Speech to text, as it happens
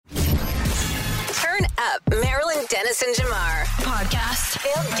up. Marilyn Dennis and Jamar. Podcast.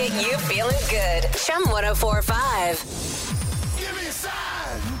 They'll get you feeling good. Chum 1045. Give me a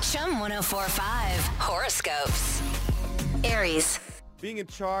sign. Chum 1045. Horoscopes. Aries. Being in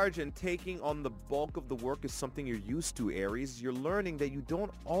charge and taking on the bulk of the work is something you're used to, Aries. You're learning that you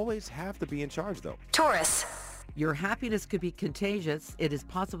don't always have to be in charge, though. Taurus. Your happiness could be contagious. It is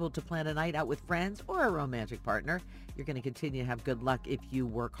possible to plan a night out with friends or a romantic partner. You're going to continue to have good luck if you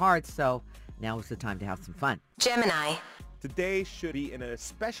work hard, so now is the time to have some fun. Gemini. Today should be an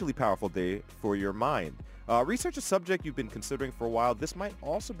especially powerful day for your mind. Research a subject you've been considering for a while. This might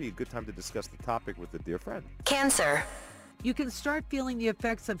also be a good time to discuss the topic with a dear friend. Cancer. You can start feeling the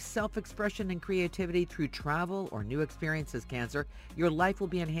effects of self-expression and creativity through travel or new experiences, Cancer. Your life will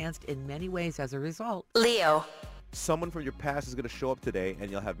be enhanced in many ways as a result. Leo. Someone from your past is going to show up today and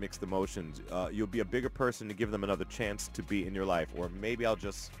you'll have mixed emotions. You'll be a bigger person to give them another chance to be in your life. Or maybe I'll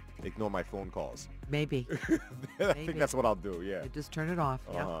just ignore my phone calls. Maybe. I think that's what I'll do, yeah. Just turn it off.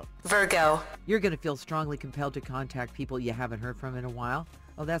 Yeah. Virgo. You're going to feel strongly compelled to contact people you haven't heard from in a while.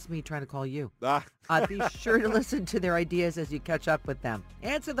 Oh, that's me trying to call you. Be sure to listen to their ideas as you catch up with them.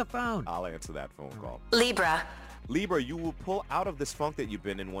 Answer the phone. I'll answer that phone call. Libra. Libra, you will pull out of this funk that you've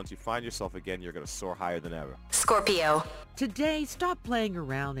been in. Once you find yourself again, you're going to soar higher than ever. Scorpio. Today, stop playing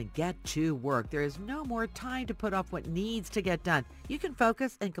around and get to work. There is no more time to put off what needs to get done. You can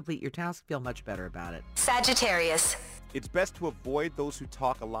focus and complete your task. Feel much better about it. Sagittarius. It's best to avoid those who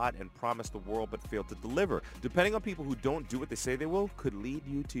talk a lot and promise the world but fail to deliver. Depending on people who don't do what they say they will could lead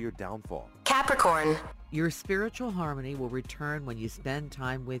you to your downfall. Capricorn. Your spiritual harmony will return when you spend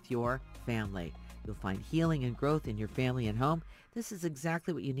time with your family. You'll find healing and growth in your family and home. This is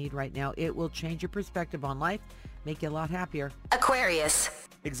exactly what you need right now. It will change your perspective on life, make you a lot happier. Aquarius.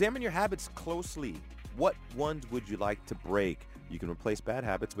 Examine your habits closely. What ones would you like to break? You can replace bad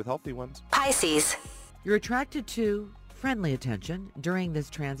habits with healthy ones. Pisces. You're attracted to friendly attention. During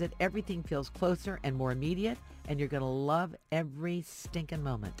this transit, everything feels closer and more immediate, and you're going to love every stinking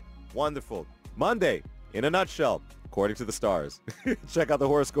moment. Wonderful. Monday, in a nutshell, according to the stars. Check out the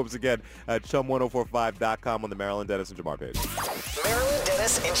horoscopes again at chum1045.com on the Marilyn Dennis and Jamar page. Marilyn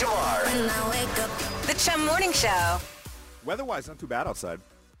Dennis and Jamar. When I wake up. The Chum Morning Show. Weather-wise, not too bad outside.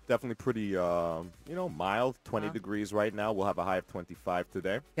 Definitely pretty, mild. 20 degrees right now. We'll have a high of 25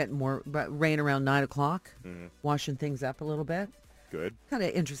 today. Getting more rain around 9 o'clock, washing things up a little bit. Good. Kind of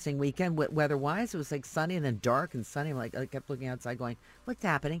interesting weekend weather-wise. It was like sunny and then dark and sunny. Like I kept looking outside going, what's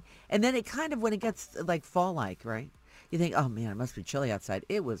happening? And then it kind of, when it gets like fall-like, right? You think, oh man, it must be chilly outside.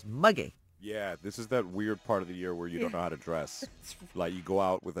 It was muggy. Yeah, this is that weird part of the year where you don't know how to dress. Like you go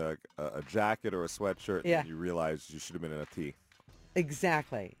out with a jacket or a sweatshirt and you realize you should have been in a tee.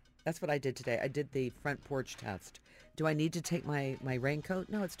 Exactly. That's what I did today. I did the front porch test. Do I need to take my raincoat?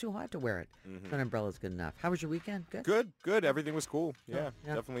 No, it's too hot to wear it. An umbrella's good enough. How was your weekend? Good? Good. Everything was cool. Yeah.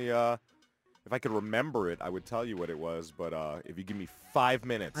 Definitely. If I could remember it, I would tell you what it was. But if you give me 5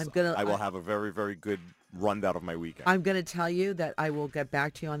 minutes, I will have a very, very good rundown of my weekend. I'm going to tell you that I will get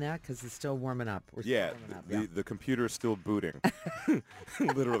back to you on that because it's still warming up. We're still warming up. The computer is still booting.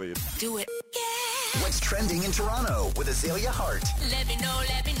 Literally. Do it. Yeah. What's trending in Toronto with Azalea Hart? Let me know,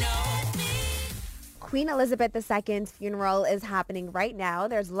 let me know. Queen Elizabeth II's funeral is happening right now.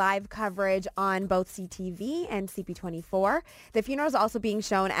 There's live coverage on both CTV and CP24. The funeral is also being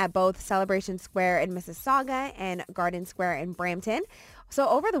shown at both Celebration Square in Mississauga and Garden Square in Brampton. So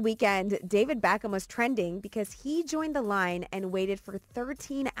over the weekend, David Beckham was trending because he joined the line and waited for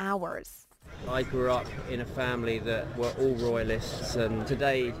 13 hours. I grew up in a family that were all royalists, and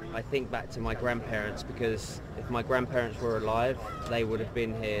today I think back to my grandparents because if my grandparents were alive, they would have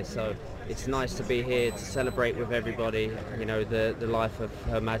been here. So it's nice to be here to celebrate with everybody, you know, the life of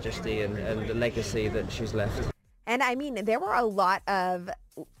Her Majesty and the legacy that she's left. And I mean, there were a lot of,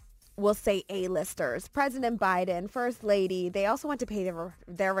 we'll say, A-listers. President Biden, First Lady, they also went to pay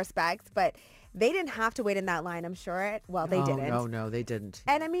their respects, but they didn't have to wait in that line, I'm sure. Well, they didn't. No, they didn't.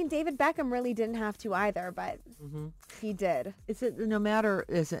 And I mean, David Beckham really didn't have to either, but he did. No matter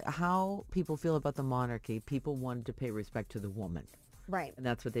how people feel about the monarchy, people wanted to pay respect to the woman. Right. And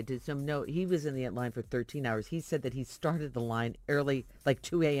that's what they did. So no, he was in the line for 13 hours. He said that he started the line early, like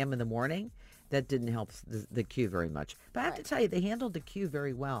 2 a.m. in the morning. That didn't help the queue very much. But I have to tell you, they handled the queue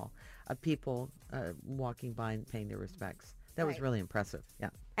very well of people walking by and paying their respects. That was really impressive.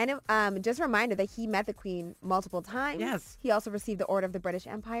 Yeah. And just a reminder that he met the Queen multiple times. Yes. He also received the Order of the British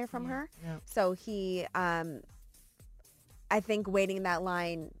Empire from her. Yeah. So he, I think waiting in that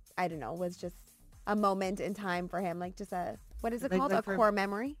line, I don't know, was just a moment in time for him. Like just what is it called? A core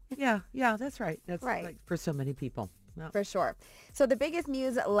memory? Yeah, that's right. That's right. Like for so many people. For sure. So the biggest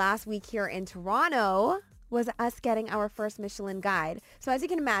news last week here in Toronto was us getting our first Michelin guide. So as you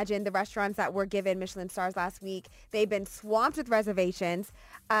can imagine, the restaurants that were given Michelin stars last week, they've been swamped with reservations.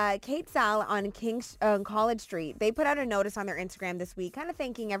 Kate Sal on College Street, they put out a notice on their Instagram this week, kind of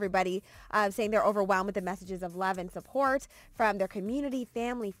thanking everybody, saying they're overwhelmed with the messages of love and support from their community,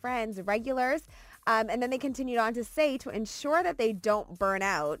 family, friends, regulars. And then they continued on to say to ensure that they don't burn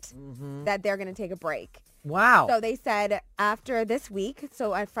out, that they're going to take a break. Wow. So they said after this week,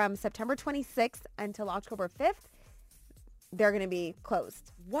 so from September 26th until October 5th, they're going to be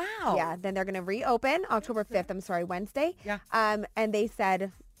closed. Wow. Yeah. Then they're going to reopen October 5th, Wednesday. Yeah. And they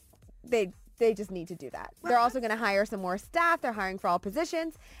said they just need to do that. Well, they're also going to hire some more staff. They're hiring for all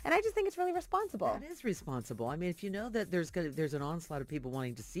positions. And I just think it's really responsible. That is responsible. I mean, if you know that there's an onslaught of people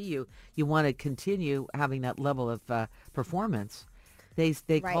wanting to see you, you want to continue having that level of performance. They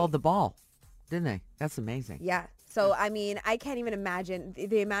called the ball, didn't they? That's amazing. Yeah. So, I mean, I can't even imagine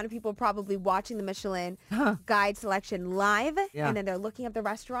the amount of people probably watching the Michelin guide selection live, and then they're looking up the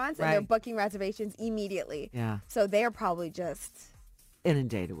restaurants, and they're booking reservations immediately. Yeah. So they're probably just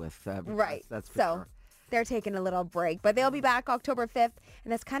inundated with That's for sure. They're taking a little break, but they'll be back October 5th,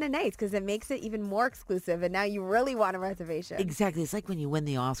 and that's kind of nice because it makes it even more exclusive, and now you really want a reservation. Exactly. It's like when you win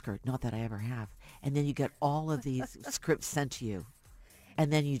the Oscar, not that I ever have, and then you get all of these scripts sent to you,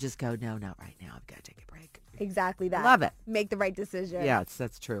 and then you just go, no, not right now. I've got to take a break. Exactly that. Love it. Make the right decision. Yeah,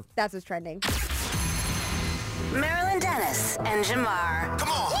 that's true. That's what's trending. Marilyn Dennis and Jamar. Come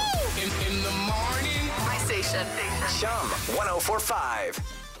on. In the morning. My station. Chum 104.5.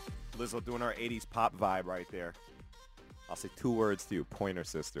 Lizzo doing our 80s pop vibe right there. I'll say 2 words to you. Pointer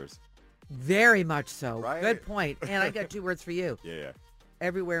Sisters. Very much so. Right? Good point. And I got 2 words for you. Yeah.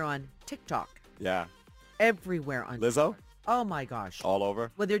 Everywhere on TikTok. Yeah. Everywhere on Lizzo? Oh, my gosh. All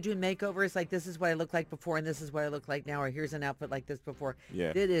over? When they're doing makeovers, like this is what I look like before and this is what I look like now, or here's an outfit like this before.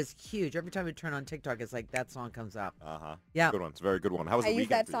 Yeah. It is huge. Every time I turn on TikTok, it's like that song comes up. Uh-huh. Yeah. Good one. It's a very good one. How was I the use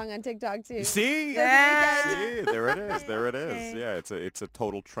weekend? that song on TikTok too. See? Yeah. See? There it is. There it is. Yeah, it's a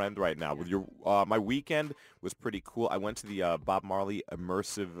total trend right now. With your my weekend was pretty cool. I went to the Bob Marley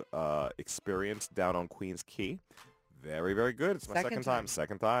immersive experience down on Queens Quay. Very, very good. It's my second time.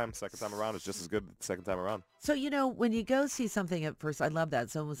 Second time around. It's just as good the second time around. So, you know, when you go see something at first, I love that.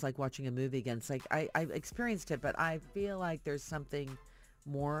 It's almost like watching a movie again. It's like I've experienced it, but I feel like there's something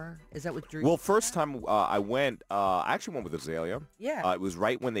more. Is that what drew you? Well, first time I went, I actually went with Azalea. Yeah. It was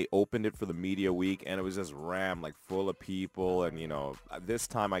right when they opened it for the media week, and it was just rammed, like full of people. And, you know, this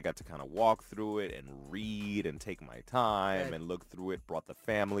time I got to kind of walk through it and read and take my time and look through it, brought the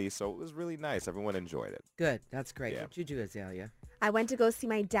family. So it was really nice. Everyone enjoyed it. Good. That's great. Yeah. What'd you do, Azalea? I went to go see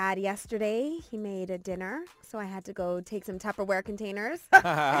my dad yesterday. He made a dinner, so I had to go take some Tupperware containers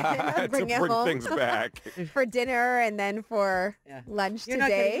and bring to it bring home things back. for dinner and then for lunch You're not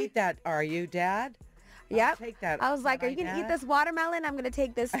going today. to eat that, are you, Dad? Yep. Take that. I was like, are you going to eat this watermelon? I'm going to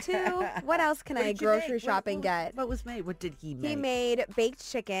take this too. What else can What I did you grocery make? shop and What get? What was made? What did he make? He made baked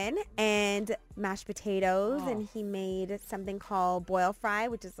chicken and mashed potatoes, and he made something called boil fry,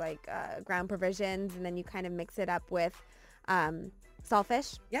 which is like ground provisions, and then you kind of mix it up with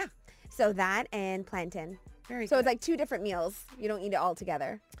saltfish. Yeah. So that and plantain. Very So good. it's like 2 different meals. You don't eat it all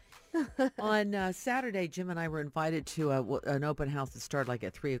together. On Saturday, Jim and I were invited to an open house that started like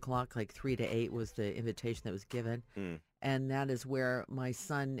at 3 o'clock, like 3 to 8 was the invitation that was given. And that is where my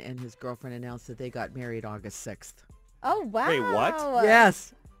son and his girlfriend announced that they got married August 6th. Oh, wow. Wait, what?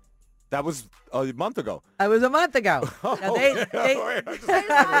 Yes. That was a month ago. It was a month ago. Now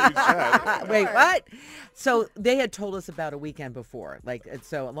wait, what? So they had told us about a weekend before. Like,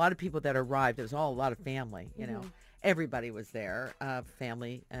 so a lot of people that arrived, it was all a lot of family, you know. Everybody was there,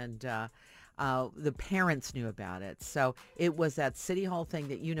 family, and the parents knew about it. So it was that City Hall thing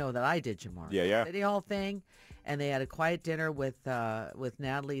that you know that I did, Jamar. Yeah. City Hall thing, and they had a quiet dinner with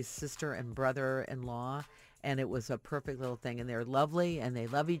Natalie's sister and brother-in-law, and it was a perfect little thing. And they're lovely, and they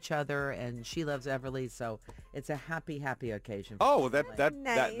love each other, and she loves Everly, so it's a happy, happy occasion. Oh, Nice.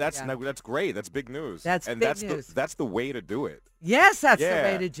 that's great. That's big news. That's and big that's news. That's the way to do it. Yes, that's the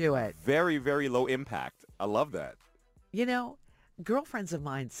Yeah. way to do it. Very, very low impact. I love that. You know, girlfriends of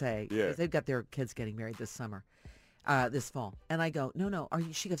mine say, because they've got their kids getting married this summer, this fall. And I go, no,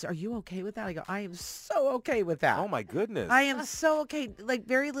 she goes, are you okay with that? I go, I am so okay with that. Oh, my goodness. I am so okay. Like,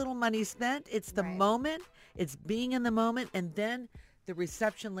 very little money spent. It's the moment. It's being in the moment. And then the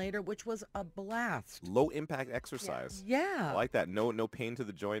reception later, which was a blast. Low impact exercise. Yeah. I like that. No pain to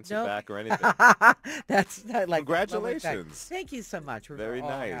the joints Nope. or back or anything. That's like Congratulations. Thank you so much. We're Very all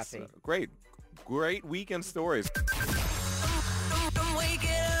nice. happy. Great weekend stories.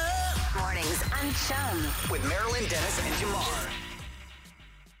 Mornings on Chum. With Marilyn Dennis and Jamar.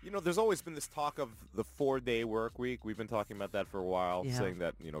 You know, there's always been this talk of the 4-day work week. We've been talking about that for a while, Yeah. saying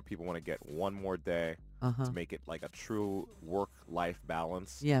that, you know, people want to get one more day to make it like a true work-life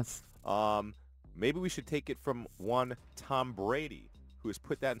balance. Yes. Maybe we should take it from one Tom Brady, who has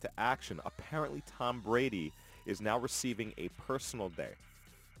put that into action. Apparently, Tom Brady is now receiving a personal day.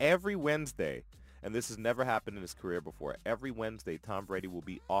 Every Wednesday, and this has never happened in his career before, every Wednesday, Tom Brady will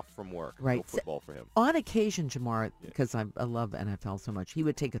be off from work. Right. No football for him. On occasion, Jamar, because I love NFL so much, he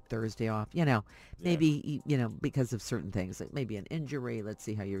would take a Thursday off. You know, maybe because of certain things, like maybe an injury. Let's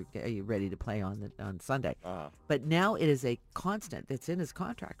see how are you ready to play on Sunday. But now it is a constant that's in his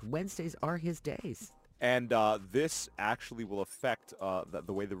contract. Wednesdays are his days. And this actually will affect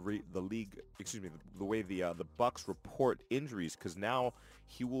the way the way the Bucks report injuries, because now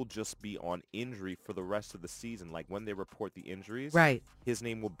he will just be on injury for the rest of the season. Like when they report the injuries, Right. his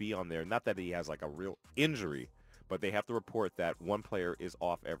name will be on there. Not that he has like a real injury, but they have to report that one player is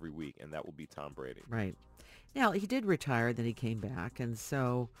off every week, and that will be Tom Brady. Right. Now, he did retire, then he came back, and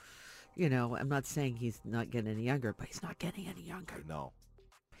so, you know, I'm not saying he's not getting any younger, but he's not getting any younger. No.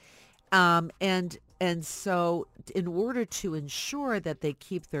 And so in order to ensure that they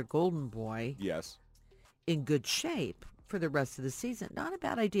keep their golden boy Yes. in good shape for the rest of the season, not a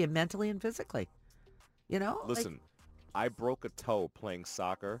bad idea mentally and physically. You know? Listen, I broke a toe playing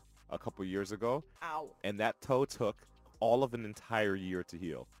soccer a couple years ago. Ow. And that toe took all of an entire year to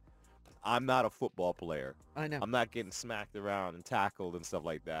heal. I'm not a football player. I know. I'm not getting smacked around and tackled and stuff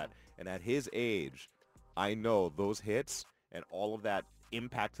like that. And at his age, I know those hits and all of that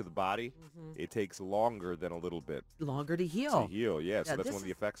impact to the body, it takes longer than a little bit Longer to to heal. heal. Yeah, so Yeah, that's this one of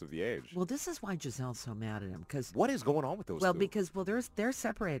the effects of the age. Well, this is why Giselle's so mad at him, because What is going on with those two? because they're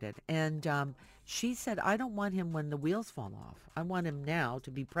separated, and she said, I don't want him when the wheels fall off. I want him now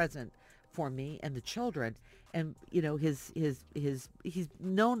to be present for me and the children. And you know, he's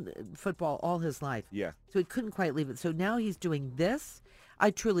known football all his life. Yeah. So he couldn't quite leave it. So now he's doing this.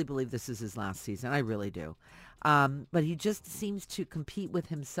 I truly believe this is his last season. I really do. But he just seems to compete with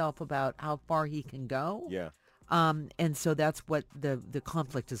himself about how far he can go. Yeah. And so that's what the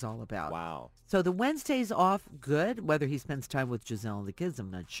conflict is all about. Wow. So the Wednesday's off, good. Whether he spends time with Giselle and the kids,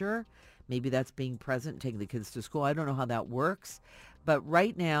 I'm not sure. Maybe that's being present, taking the kids to school. I don't know how that works. But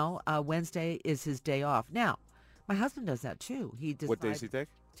right now, Wednesday is his day off. Now, my husband does that too. He What days he take?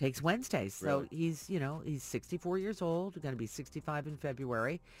 takes Wednesdays. So Really? he's 64 years old, going to be 65 in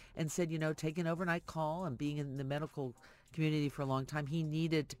February, and said, take an overnight call, and being in the medical community for a long time, he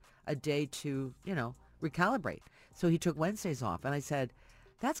needed a day to, recalibrate. So he took Wednesdays off. And I said,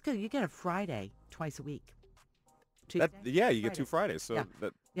 that's good. You get a Friday twice a week. Yeah, you get 2 Fridays. So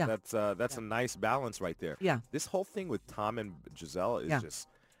Yeah. that's a nice balance right there. Yeah. This whole thing with Tom and Giselle is Yeah. just,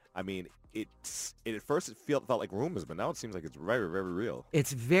 I mean, at first it felt like rumors, but now it seems like it's very, very real.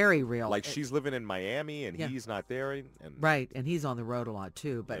 It's very real. Like she's living in Miami and Yeah. he's not there. And Right, and he's on the road a lot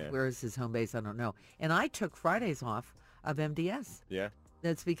too, but Yeah. where's his home base, I don't know. And I took Fridays off of MDS. Yeah.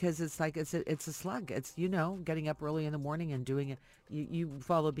 That's because it's like it's a slug. It's getting up early in the morning and doing it. You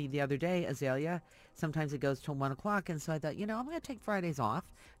followed me the other day, Azalea. Sometimes it goes till 1 o'clock, and so I thought, I'm going to take Fridays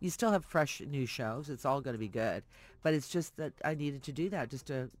off. You still have fresh new shows. It's all going to be good, but it's just that I needed to do that just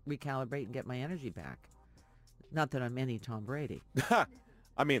to recalibrate and get my energy back. Not that I'm any Tom Brady.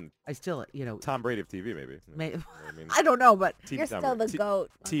 I mean, I still, Tom Brady of TV, maybe. I mean, I don't know, but TV You're Tom still the Brady. GOAT.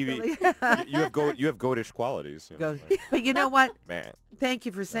 TV. you have goatish qualities. go. But you know what? Man. Thank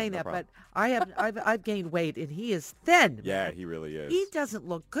you for saying no that. problem. But I've gained weight, and he is thin. Yeah, he really is. He doesn't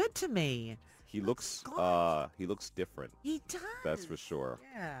look good to me. He looks different. He does. That's for sure.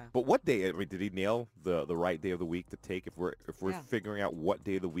 Yeah. But what day? I mean, did he nail the right day of the week to take? If we're Yeah. figuring out what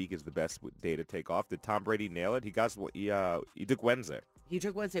day of the week is the best day to take off, did Tom Brady nail it? He took Wednesday. He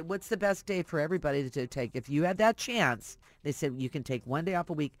took Wednesday. What's the best day for everybody to take? If you had that chance, they said you can take one day off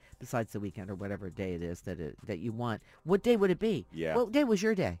a week besides the weekend or whatever day it is that you want. What day would it be? Yeah. What day was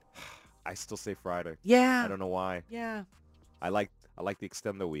your day? I still say Friday. Yeah. I don't know why. Yeah. I like the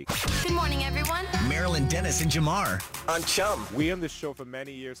extendo week. Good morning, everyone. Marilyn Dennis and Jamar on Chum. We on this show for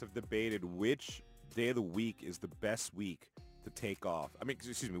many years have debated which day of the week is the best week to take off. I mean,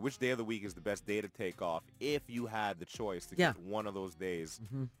 excuse me, which day of the week is the best day to take off if you had the choice to Yeah. get one of those days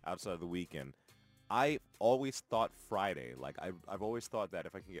outside of the weekend. I always thought Friday. Like, I've always thought that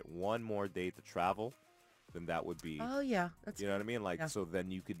if I can get one more day to travel, then that would be, Oh yeah. That's you know what I mean? Like, Yeah. so then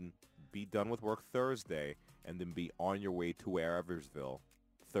you can be done with work Thursday and then be on your way to Eversville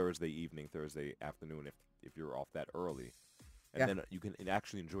Thursday evening, Thursday afternoon if you're off that early. And Yeah. then you can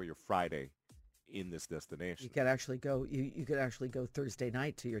actually enjoy your Friday in this destination. You could actually go. You could actually go Thursday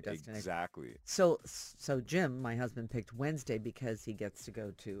night to your destination. Exactly. So Jim, my husband, picked Wednesday because he gets to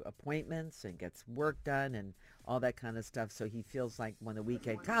go to appointments and gets work done and all that kind of stuff. So he feels like when the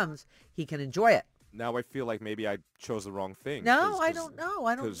weekend comes, he can enjoy it. Now I feel like maybe I chose the wrong thing. No, I don't know.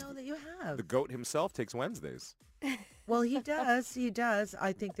 I don't 'cause know that you have. The goat himself takes Wednesdays. Well, he does. He does.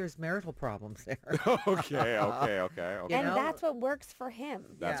 I think there's marital problems there. Okay. You And know? that's what works for him.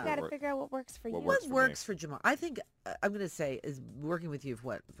 That's You what got to work- figure out what works for you. what What for me. works for Jamal? I think I'm going to say is working with you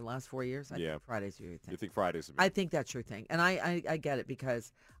for the last 4 years. I Yeah. think Fridays are your thing. You think Fridays? Are I think that's your thing, and I get it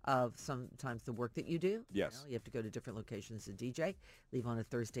because of sometimes the work that you do. Yes. You have to go to different locations to DJ, leave on a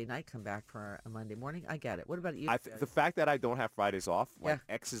Thursday night, come back for a Monday morning. I get it. What about you? the fact that I don't have Fridays off like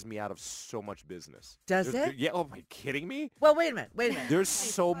Yeah. X's me out of so much business. Does it? Yeah. Oh, are you kidding me? Well, wait a minute. There's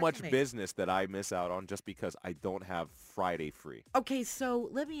so Talk much to me. business that I miss out on just because I don't have Friday free. Okay, so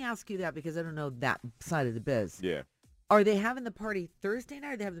let me ask you that because I don't know that side of the biz. Yeah. Are they having the party Thursday night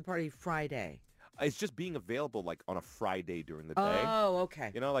or are they having the party Friday? It's just being available like on a Friday during the day. Oh, okay.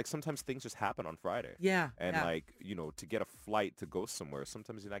 You know, like sometimes things just happen on Friday. Yeah. And yeah. like, to get a flight to go somewhere,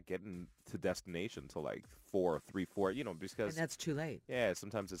 sometimes you're not getting to destination till like 4, and because that's too late. yeah,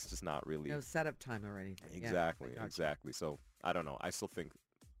 sometimes it's just not really No setup time or anything. Yeah, exactly, I gotcha. exactly. So I don't know. I still think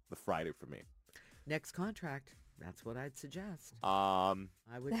the Friday for me. Next contract. That's what I'd suggest. I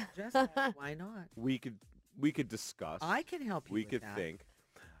I would suggest that. Why not? we could discuss. I can help you We with could that. think.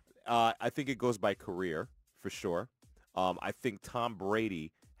 I think it goes by career for sure. I think Tom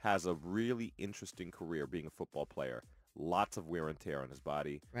Brady has a really interesting career being a football player. Lots of wear and tear on his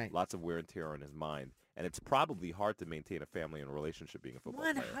body. Right. Lots of wear and tear on his mind. And it's probably hard to maintain a family and a relationship being a football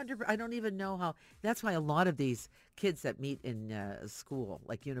player. 100. I don't even know how. That's why a lot of these kids that meet in school,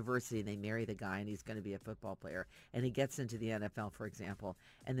 like university, they marry the guy and he's going to be a football player, and he gets into the NFL, for example,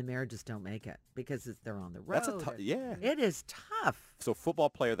 and the marriages don't make it because they're on the road. That's a tough. Yeah. It is tough. So football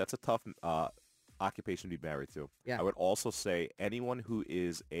player, that's a tough occupation to be married to. Yeah. I would also say anyone who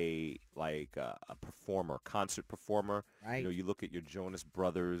is a performer, concert performer. Right. You look at your Jonas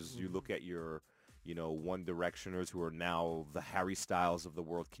Brothers. You look at your One Directioners who are now the Harry Styles of the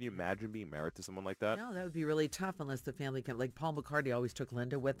world. Can you imagine being married to someone like that? No, that would be really tough unless the family can. Like Paul McCartney always took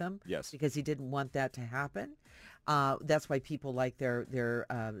Linda with him. Yes. Because he didn't want that to happen. That's why people like their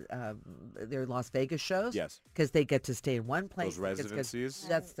Las Vegas shows. Yes. Because they get to stay in one place. Those They get to- residencies.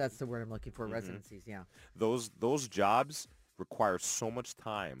 That's the word I'm looking for. Residencies. Yeah. Those jobs require so much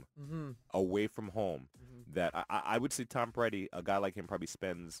time away from home that I would say Tom Brady, a guy like him, probably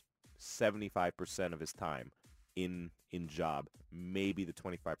spends 75% of his time in job, maybe the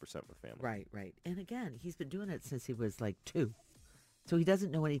 25% with family. Right, right. And again, he's been doing it since he was like 2. So he doesn't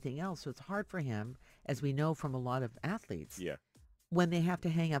know anything else. So it's hard for him, as we know from a lot of athletes, Yeah. when they have to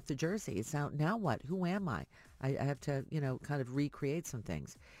hang up the jersey. It's now what? Who am I? I have to, kind of recreate some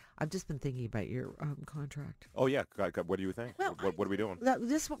things. I've just been thinking about your contract. Oh yeah. What do you think? Well, what are we doing?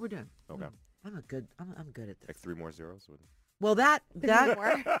 This is what we're doing. Okay. I'm good at this. Like 3 more zeros. Well, that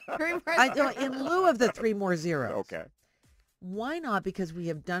Three more I don't, in lieu of the 3 more zeros. Okay. Why not? Because we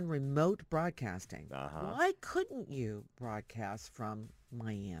have done remote broadcasting. Uh-huh. Why couldn't you broadcast from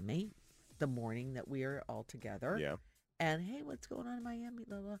Miami the morning that we are all together? Yeah. And, hey, what's going on in Miami?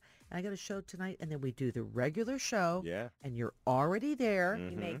 Blah, blah. And I got a show tonight. And then we do the regular show. Yeah. And you're already there.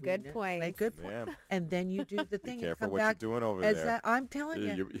 You make good points. Make good points. Yeah. And then you do the thing. Be you careful come what back you're doing over as there. that, I'm telling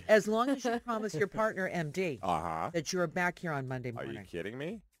you, You- as long as you promise your partner, MD, Uh-huh. that you're back here on Monday Are morning. you kidding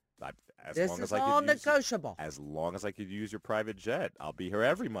me? As This long is as I could all use- negotiable. As long as I could use your private jet, I'll be here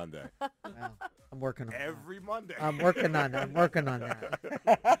every Monday. Well, I'm working on that. Every Monday. I'm working on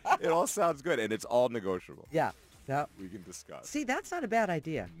that. It all sounds good, and it's all negotiable. Yeah. Yeah. We can discuss. See, that's not a bad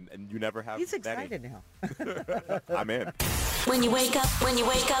idea. And you never have He's many. excited now. I'm in. When you wake up,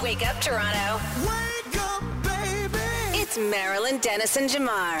 wake up, Toronto. Wake up, baby. It's Marilyn Dennis and Jamar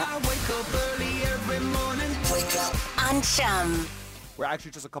I wake up early every morning. Wake up. on Chum. We're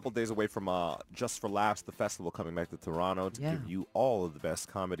actually just a couple days away from Just for Laughs, the festival coming back to Toronto to Yeah. give you all of the best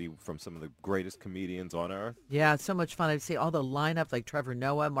comedy from some of the greatest comedians on earth. Yeah, it's so much fun. I see all the lineup, like Trevor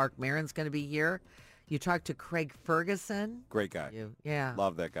Noah, Mark Maron's going to be here. You talked to Craig Ferguson. Great guy. Yeah.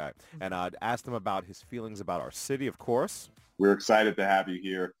 Love that guy. And I asked him about his feelings about our city, of course. We're excited to have you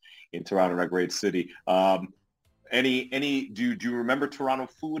here in Toronto, our great city. Do you remember Toronto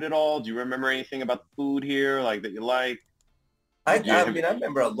food at all? Do you remember anything about the food here, like that you like? I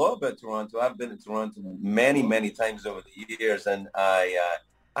remember a lot about Toronto. I've been to Toronto many, many times over the years. And I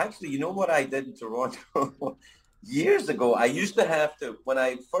actually, you know what I did in Toronto years ago? I used to have to, when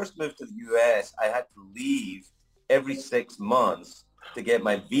I first moved to the U.S., I had to leave every 6 months to get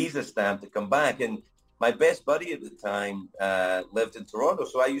my visa stamp to come back. And my best buddy at the time lived in Toronto,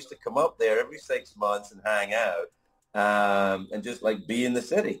 so I used to come up there every 6 months and hang out and just like be in the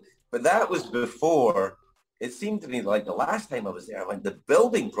city. But that was before. It seemed to me like the last time I was there, like the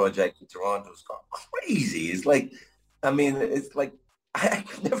building project in Toronto's gone crazy. It's like, I mean, it's like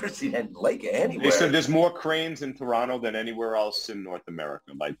I've never seen anything like it anywhere. They said there's more cranes in Toronto than anywhere else in North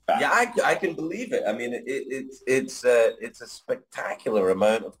America. Like that. Yeah, I can believe it. I mean, it's a spectacular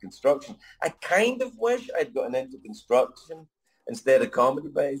amount of construction. I kind of wish I'd gotten into construction instead of comedy,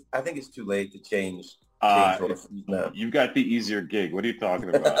 but I think it's too late to change. No. You've got the easier gig. What are you talking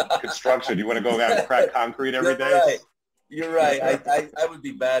about? Construction. You want to go out and crack concrete every day? Right. You're right. I would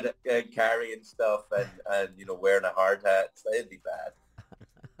be bad at carrying stuff and wearing a hard hat. It'd be bad.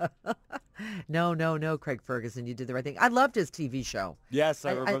 No, Craig Ferguson, you did the right thing. I loved his TV show. Yes,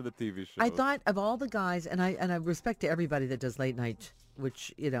 I remember the TV show. I thought of all the guys, and I respect to everybody that does late night,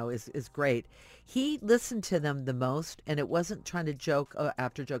 which is great. He listened to them the most, and it wasn't trying to joke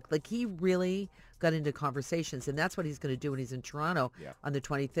after joke. Like he really got into conversations, and that's what he's going to do when he's in Toronto on the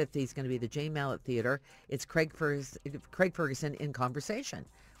 25th. He's going to be at the Jane Mallett Theatre. It's Craig Ferguson in conversation,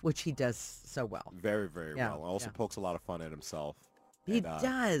 which he does so well. Very, very well. Also pokes a lot of fun at himself. He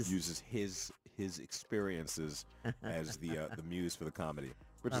does. Uses his experiences as the muse for the comedy,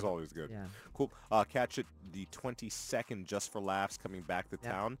 which is always good. Yeah. Cool. Catch it the 22nd, Just for Laughs, coming back to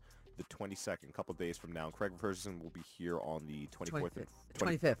town. The 22nd, a couple days from now. Craig Ferguson will be here on the 24th and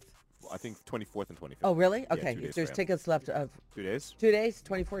 25th. I think 24th and 25th. Oh, really? Yeah, Okay. 2 days There's tickets left of 2 days. 2 days,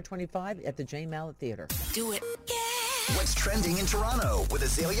 24, 25 at the Jane Mallett Theatre. Do it. What's trending in Toronto with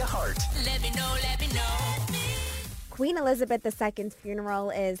Azalea Hart? Let me know, let me know. Queen Elizabeth II's funeral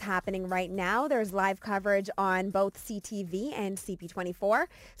is happening right now. There's live coverage on both CTV and CP24.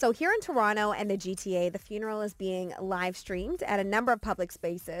 So here in Toronto and the GTA, the funeral is being live streamed at a number of public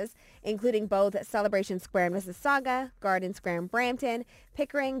spaces, including both Celebration Square in Mississauga, Garden Square in Brampton,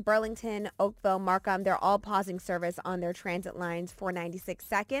 Pickering, Burlington, Oakville, Markham. They're all pausing service on their transit lines for 96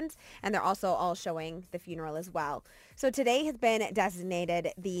 seconds, and they're also all showing the funeral as well. So today has been designated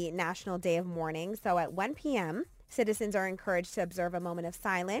the National Day of Mourning. So at 1 p.m., citizens are encouraged to observe a moment of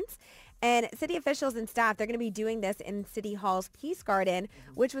silence. And city officials and staff, they're going to be doing this in City Hall's Peace Garden,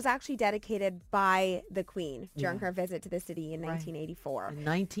 which was actually dedicated by the Queen during her visit to the city in 1984. In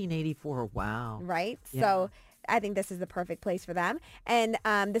 1984, wow. Right? Yeah. So I think this is the perfect place for them. And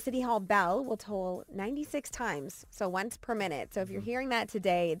the City Hall bell will toll 96 times, so once per minute. So if you're hearing that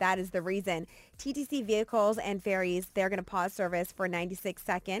today, that is the reason. TTC vehicles and ferries, they're going to pause service for 96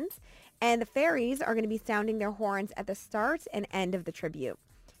 seconds. And the ferries are going to be sounding their horns at the start and end of the tribute.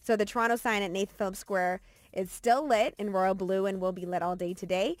 So the Toronto sign at Nathan Phillips Square is still lit in royal blue and will be lit all day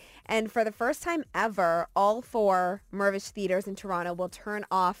today. And for the first time ever, all 4 Mirvish theaters in Toronto will turn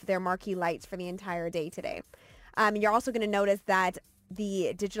off their marquee lights for the entire day today. You're also going to notice that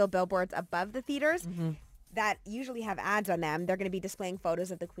the digital billboards above the theaters that usually have ads on them, they're going to be displaying photos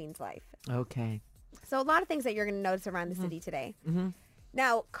of the Queen's life. Okay. So a lot of things that you're going to notice around the city today.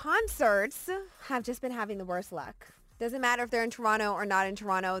 Now, concerts have just been having the worst luck. Doesn't matter if they're in Toronto or not in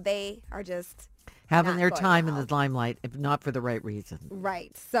Toronto. They are just having not their going time well. in the limelight, if not for the right reason.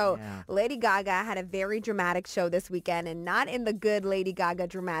 Right. So Yeah. Lady Gaga had a very dramatic show this weekend, and not in the good Lady Gaga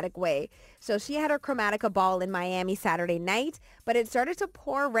dramatic way. So she had her Chromatica ball in Miami Saturday night, but it started to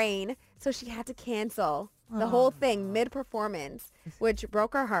pour rain, so she had to cancel the whole thing mid-performance, which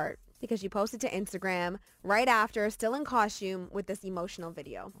broke her heart because she posted to Instagram right after, still in costume, with this emotional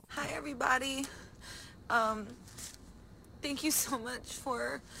video. Hi, everybody. Thank you so much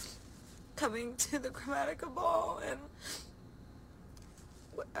for coming to the Chromatica Ball, and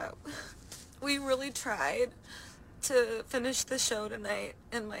we really tried to finish the show tonight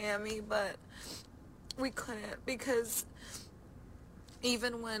in Miami, but we couldn't because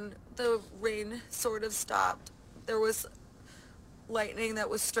even when the rain sort of stopped, there was lightning that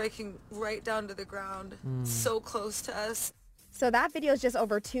was striking right down to the ground, so close to us. So that video is just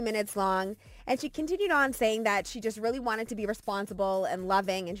over 2 minutes long, and she continued on saying that she just really wanted to be responsible and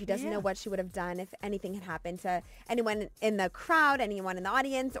loving, and she doesn't know what she would have done if anything had happened to anyone in the crowd, anyone in the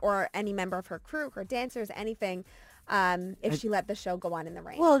audience, or any member of her crew, her dancers, anything, if she let the show go on in the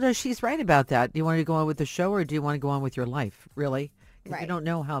rain. Well, no, she's right about that. Do you want to go on with the show, or do you want to go on with your life, really? Because you don't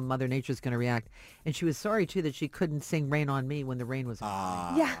know how Mother Nature's going to react. And she was sorry, too, that she couldn't sing Rain on Me when the rain was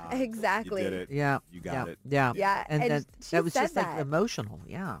on. Yeah, exactly. You did it. Yeah. You got it. Yeah. Yeah, And and that, she that was said just like that. emotional.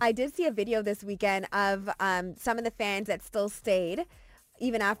 Yeah. I did see a video this weekend of some of the fans that still stayed,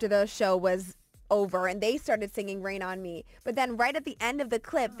 even after the show was over and they started singing Rain on Me. But then right at the end of the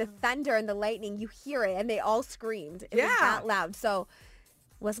clip, the thunder and the lightning, you hear it and they all screamed. It was that loud. So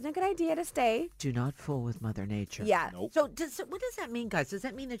wasn't a good idea to stay. Do not fool with Mother Nature. Yeah. Nope. So what does that mean, guys? Does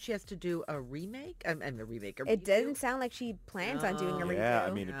that mean that she has to do a remake? A It didn't sound like she plans on doing a redo. Yeah,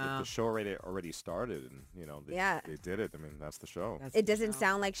 I mean, if the show already started and, you know, they did it, I mean, that's the show. It doesn't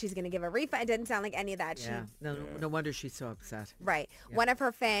sound like she's going to give a refund. It didn't sound like any of that. Yeah. No wonder she's so upset. Right. Yeah. One of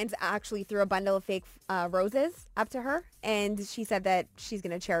her fans actually threw a bundle of fake roses up to her, and she said that she's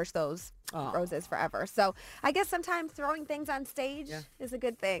going to cherish those roses forever. So I guess sometimes throwing things on stage is a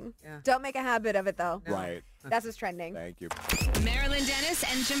good thing. Yeah. Don't make a habit of it, though. No. Right. That's what's trending. Thank you. Marilyn Dennis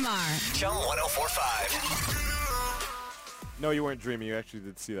and Jamar. Chum 1045. No, you weren't dreaming. You actually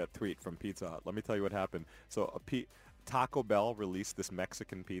did see that tweet from Pizza Hut. Let me tell you what happened. So Taco Bell released this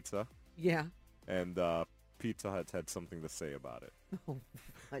Mexican pizza. Yeah. And Pizza Hut had something to say about it.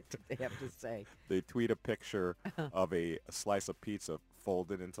 What did they have to say? They tweet a picture of a slice of pizza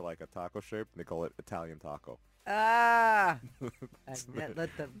folded into like a taco shape, and they call it Italian taco. Let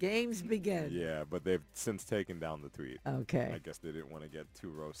the games begin. Yeah, but they've since taken down the tweet. Okay. I guess they didn't want to get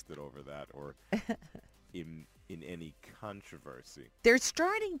too roasted over that or in any controversy. They're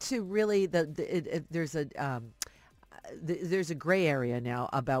starting to really there's a gray area now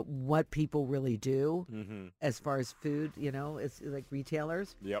about what people really do as far as food, you know, it's like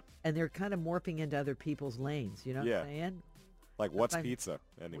retailers. Yep. And they're kind of morphing into other people's lanes, you know what I'm saying? Like, what's pizza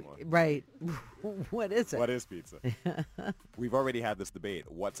anymore? Right. What is it? What is pizza? We've already had this debate.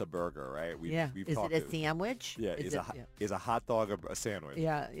 What's a burger, right? We've Is it a sandwich? Yeah. Is a hot dog a sandwich?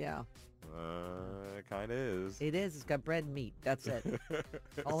 Yeah. It kind of is. It is. It's got bread and meat. That's it.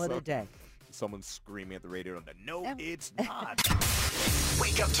 All in a day. Someone's screaming at the radio. No, it's not.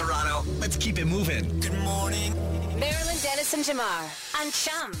 Wake up, Toronto. Let's keep it moving. Good morning. Marilyn Dennis and Jamar on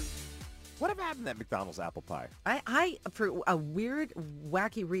Chum. Whatever happened to that McDonald's apple pie? I for a weird,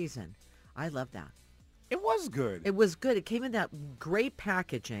 wacky reason, I love that. It was good. It was good. It came in that great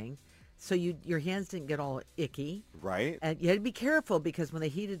packaging, so your hands didn't get all icky. Right. And you had to be careful because when they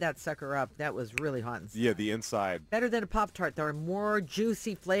heated that sucker up, that was really hot and stuff. Yeah, the inside. Better than a Pop-Tart. There are more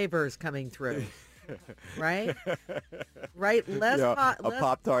juicy flavors coming through. Right? Right? Less hot. A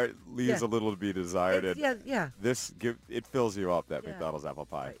Pop-Tart leaves a little to be desired. It's, It fills you up, that McDonald's apple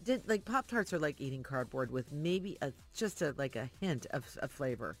pie. Like Pop-Tarts are like eating cardboard with maybe a hint of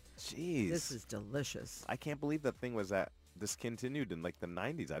flavor. Jeez. This is delicious. I can't believe that thing was that discontinued in like the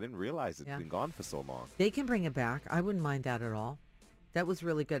 90s. I didn't realize it's been gone for so long. They can bring it back. I wouldn't mind that at all. That was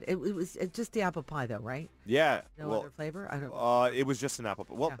really good. It was just the apple pie, though, right? Yeah. No other flavor? I don't. It was just an apple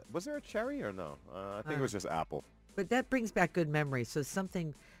pie. Well, was there a cherry or no? I think it was just apple. But that brings back good memories. So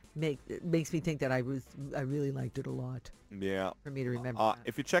something makes me think that I really liked it a lot. Yeah. For me to remember.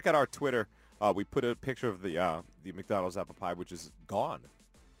 If you check out our Twitter, we put a picture of the McDonald's apple pie, which is gone.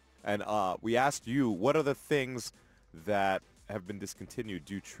 And we asked you, what are the things that have been discontinued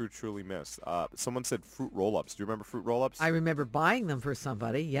do you truly miss? Someone said fruit roll-ups. Do you remember fruit roll-ups? I remember buying them for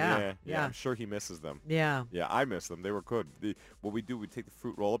somebody. Yeah. I'm sure he misses them. Yeah. Yeah, I miss them. They were good. What we do, we take the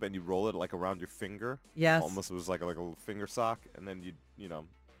fruit roll-up and you roll it like around your finger. Yes. Almost it was like a little finger sock, and then you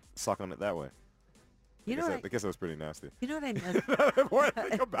suck on it that way. I guess that was pretty nasty. You know what I miss? The more I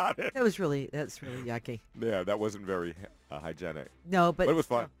think about it. That's really yucky. Yeah, that wasn't very hygienic. No, but it was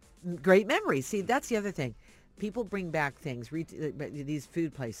fun. Great memories. See, that's the other thing. People bring back things. These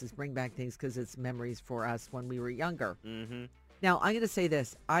food places bring back things because it's memories for us when we were younger. Mm-hmm. Now, I'm going to say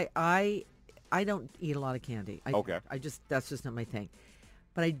this. I don't eat a lot of candy. That's just not my thing.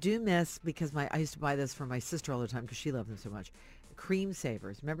 But I do miss, because I used to buy this for my sister all the time because she loved them so much. Cream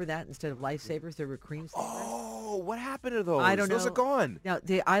Savers. Remember that? Instead of Lifesavers, there were Cream Savers. Oh, what happened to those? I don't know. Those are gone. Now,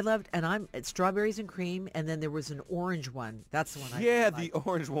 I loved, and it's strawberries and cream, and then there was an orange one. That's the one the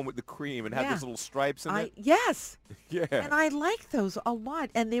orange one with the cream and had those little stripes in it. Yes. Yeah. And I liked those a lot,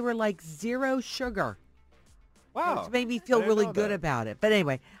 and they were like 0 sugar. Wow. Which made me feel really good about it. But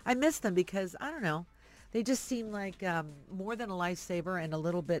anyway, I miss them because, I don't know, they just seem like more than a lifesaver and a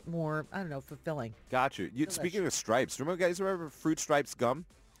little bit more, I don't know, fulfilling. Got you. Speaking of stripes, remember Fruit Stripes gum?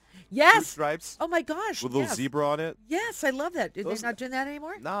 Yes. Fruit Stripes? Oh, my gosh. With a little zebra on it? Yes, I love that. They're not doing that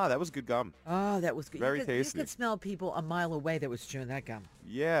anymore? Nah, that was good gum. Oh, that was good. Very tasty. You could smell people a mile away that was chewing that gum.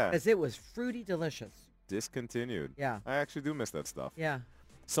 Yeah. Because it was fruity delicious. Discontinued. Yeah. I actually do miss that stuff. Yeah.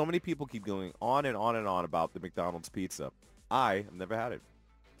 So many people keep going on and on and on about the McDonald's pizza. I have never had it.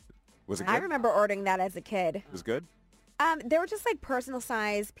 Was it good? I remember ordering that as a kid. It was good? They were just like personal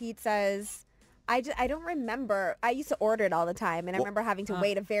size pizzas. I don't remember. I used to order it all the time, and I remember having to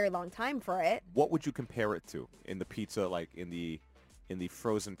wait a very long time for it. What would you compare it to in the pizza, like in the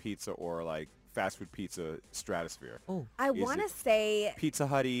frozen pizza or like fast food pizza stratosphere? Oh, I Is want to it say Pizza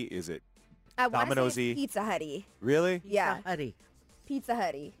Hutty? Is it I want to Domino's-y? say it's Pizza Hutty. really? Yeah, Huddy. Pizza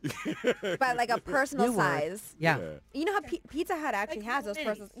Hutty, but like a personal New word. size. Yeah. You know how Pizza Hut actually has those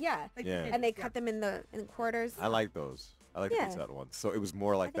personal. Yeah, Yeah. and they cut them in quarters. I like those. I like the Yeah. Pizza Hut ones. So it was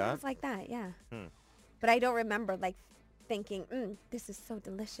more I like think it that? was like that. Yeah, Hmm. but I don't remember like thinking, this is so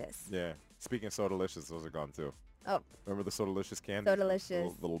delicious. Yeah. Speaking of So Delicious, those are gone too. Oh, Remember the So Delicious candy? So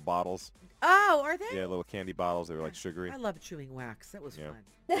Delicious. Little bottles. Oh, are they? Yeah, little candy bottles. They were like sugary. I love chewing wax. That was Yeah.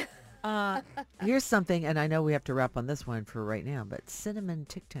 fun. Here's something, and I know we have to wrap on this one for right now, but cinnamon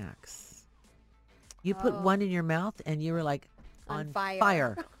Tic Tacs. You put one in your mouth, and you were like On fire.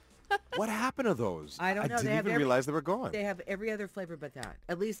 fire. What happened to those? I don't know. I They didn't have even realize they were gone. They have every other flavor but that.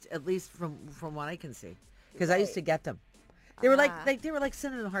 At least from what I can see, because I used to get them. They were like they were like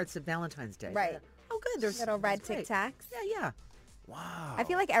cinnamon hearts at Valentine's Day. Right. Oh, good. There's Little red Tic Tacs. Yeah. Wow. I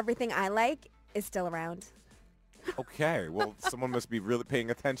feel like everything I like is still around. Okay. Well, someone must be really paying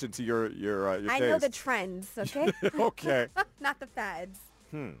attention to your I know the taste. trends, okay? Okay. Not the fads.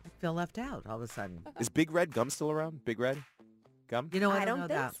 I feel left out all of a sudden. Is Big Red gum still around? Big Red gum? You know, I don't know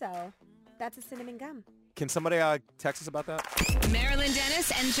don't that. think so. That's a cinnamon gum. Can somebody text us about that? Marilyn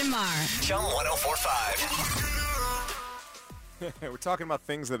Dennis and Jamar. Chum 1045. We're talking about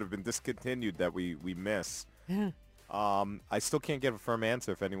things that have been discontinued that we miss. Yeah. I still can't get a firm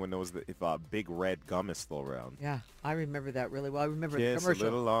answer if anyone knows if Big Red gum is still around. Yeah, I remember that really well. I remember the Kiss a commercial.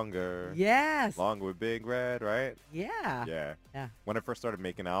 little longer. Yes. Longer with Big Red, right? Yeah. Yeah. Yeah. When I first started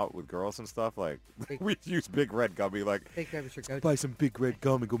making out with girls and stuff, like we'd use Big Red gum. Be like, Big Red was your go-to. buy some Big Red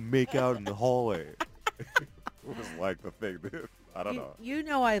gum and go make out in the hallway. It was like the thing, dude. I don't know. You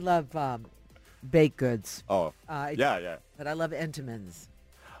know I love baked goods. Oh, I- yeah. But I love Entenmann's.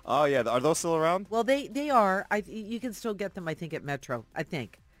 Oh, yeah. Are those still around? Well, they are. You can still get them, I think, at Metro. I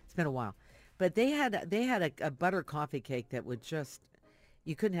think. It's been a while. But they had a butter coffee cake that would just,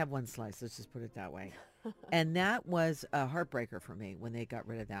 you couldn't have one slice. Let's just put it that way. And that was a heartbreaker for me when they got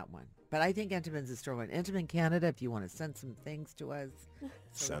rid of that one. But I think Entenmann's is still around. Entenmann Canada, if you want to send some things to us.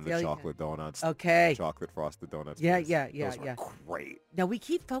 Send the chocolate donuts. Okay. Chocolate frosted donuts. Yeah, please. yeah. Those were great. Now, we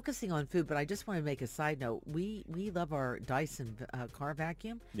keep focusing on food, but I just want to make a side note. We love our Dyson car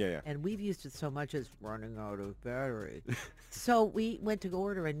vacuum. Yeah. And we've used it so much it's running out of battery. So we went to go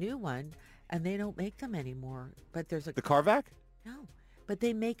order a new one, and they don't make them anymore. But there's a... The Carvac? No.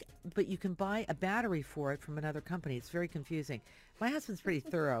 But you can buy a battery for it from another company. It's very confusing. My husband's pretty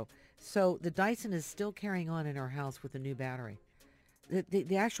thorough. So the Dyson is still carrying on in our house with a new battery.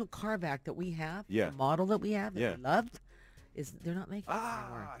 The actual Carvac that we have, the model that we have that we loved, they're not making it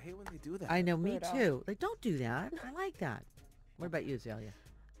anymore. I hate when they do that. I know, me too. Like, don't do that. I like that. What about you, Zelia?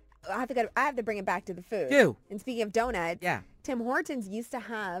 I have to bring it back to the food. Do. And speaking of donuts, Tim Hortons used to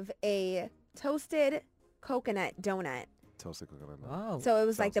have a toasted coconut donut. Toasted coconut. Oh. So it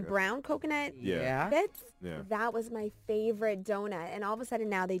was like the good. brown coconut bits. Yeah. That was my favorite donut, and all of a sudden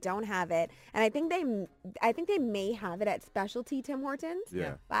now they don't have it. And I think they may have it at specialty Tim Hortons.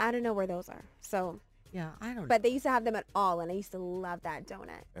 Yeah. But I don't know where those are. So. Yeah, I don't know. But they used to have them at all, and I used to love that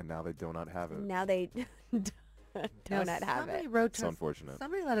donut. And now they do not have it. Now they do not have it. It's unfortunate.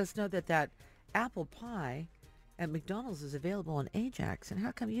 Somebody let us know that apple pie at McDonald's is available in Ajax, and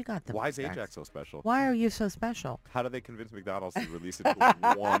how come you got them? Why is Ajax so special? Why are you so special? How do they convince McDonald's to release it to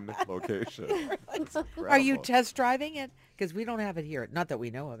one location? It's Are you incredible. test driving it? Because we don't have it here. Not that we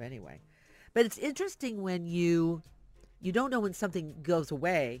know of anyway. But it's interesting when you don't know when something goes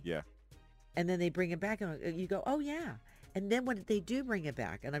away. Yeah. And then they bring it back and you go, oh, yeah. And then when they do bring it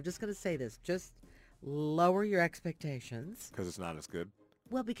back, and I'm just going to say this, just lower your expectations. Because it's not as good.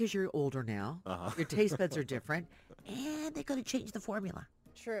 Well, because you're older now. Your taste buds are different. And they're going to change the formula.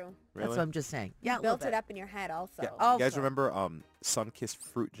 True. Really? That's what I'm just saying. Yeah, Built it up in your head also. Yeah. You guys remember Sunkist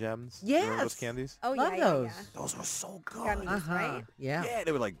fruit gems? Yes. Remember those candies? Oh, Love yeah, those. yeah. Those were so good. Gummies, right? Yeah. Yeah,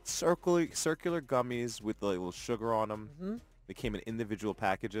 they were like circular gummies with like little sugar on them. Mm-hmm. They came in individual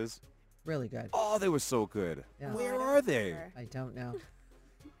packages. Really good. Oh, they were so good. Yeah. Where are they? I don't know.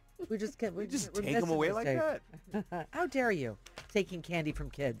 We just can't. We just we're take them missing away this like day. that? How dare you? Taking candy from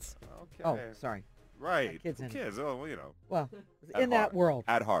kids. Okay. Oh, sorry. Right. Kids in it. Kids. Oh, well, you know. Well, At in that heart. world.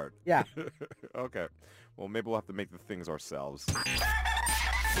 At heart. Yeah. Okay. Well, maybe we'll have to make the things ourselves.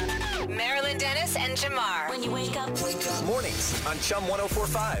 Marilyn Dennis and Jamar. When you wake up, Mornings on Chum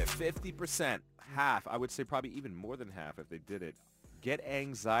 1045. 50%, half, I would say probably even more than half if they did it, get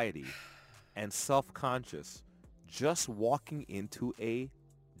anxiety and self-conscious just walking into a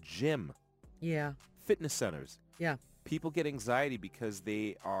gym. Yeah. Fitness centers. Yeah. People get anxiety because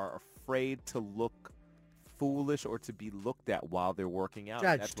they are afraid to look foolish or to be looked at while they're working out.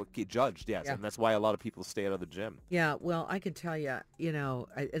 Judged. That's what judged, yes. Yeah. And that's why a lot of people stay out of the gym. Yeah, well, I can tell you,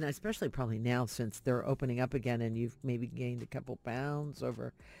 and especially probably now since they're opening up again and you've maybe gained a couple pounds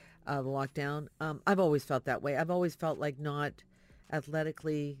over the lockdown. I've always felt that way. I've always felt like not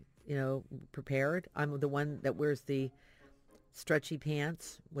athletically, prepared. I'm the one that wears the stretchy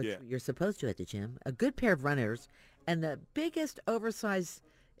pants, which you're supposed to at the gym, a good pair of runners, and the biggest oversized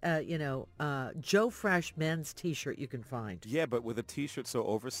Joe Fresh men's T-shirt you can find. Yeah, but with a T-shirt so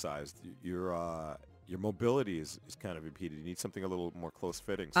oversized, your mobility is kind of impeded. You need something a little more close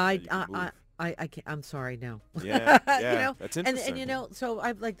fitting. So that you can move. I can't. I'm sorry, no. Yeah, that's interesting. And so I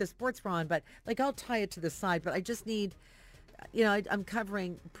have like the sports bra on, but like I'll tie it to the side, but I just need, I'm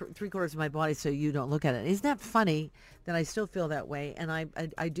covering 3/4 of my body so you don't look at it. Isn't that funny that I still feel that way? And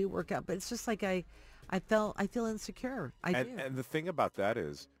I do work out, but it's just like I feel insecure. I do. And the thing about that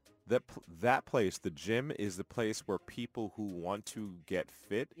is that place, the gym, is the place where people who want to get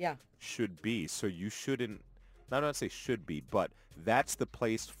fit should be. So you shouldn't, not to say should be, but that's the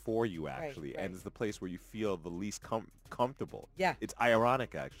place for you actually. Right. And it's the place where you feel the least comfortable. Yeah. It's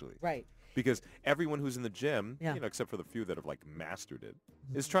ironic actually. Right. Because everyone who's in the gym, except for the few that have like mastered it,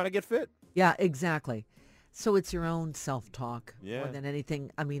 is trying to get fit. Yeah, exactly. So it's your own self-talk more Yeah. than anything.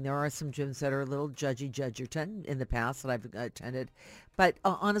 I mean, there are some gyms that are a little judgy in the past that I've attended. But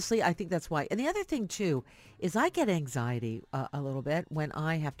honestly, I think that's why. And the other thing, too, is I get anxiety a little bit when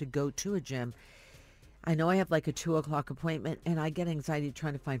I have to go to a gym. I know I have like a 2 o'clock appointment, and I get anxiety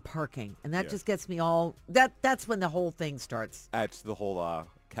trying to find parking. And that just gets me all, that's when the whole thing starts. Adds to the whole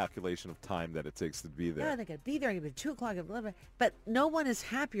calculation of time that it takes to be there. Yeah, I got to be there. I got to be 2 o'clock. But no one is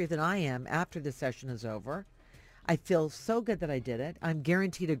happier than I am after the session is over. I feel so good that I did it. I'm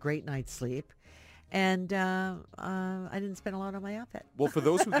guaranteed a great night's sleep. And I didn't spend a lot on my outfit. Well, for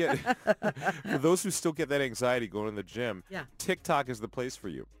those who still get that anxiety going to the gym, TikTok is the place for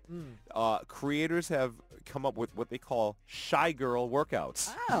you. Creators have come up with what they call shy girl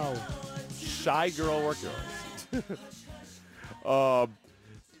workouts. Oh. Shy girl workouts.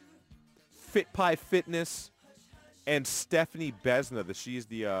 Fit Pie Fitness and Stephanie Besna, she's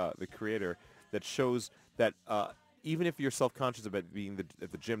the creator, that shows that even if you're self-conscious about being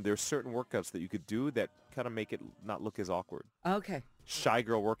at the gym, there are certain workouts that you could do that kind of make it not look as awkward. Okay. Shy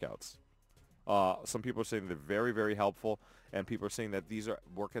girl workouts. Some people are saying they're very, very helpful, and people are saying that these are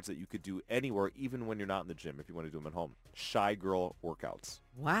workouts that you could do anywhere, even when you're not in the gym, if you want to do them at home. Shy girl workouts.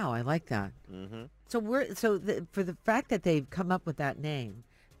 Wow, I like that. Mm-hmm. So for the fact that they've come up with that name,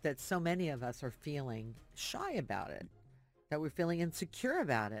 that so many of us are feeling shy about it, that we're feeling insecure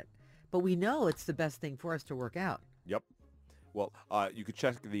about it, but we know it's the best thing for us to work out. Yep. Well, you could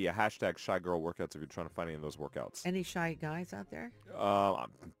check the hashtag Shy Girl Workouts if you're trying to find any of those workouts. Any shy guys out there?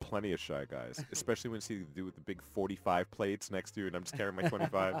 Plenty of shy guys, especially when you see the dude with the big 45 plates next to you, and I'm just carrying my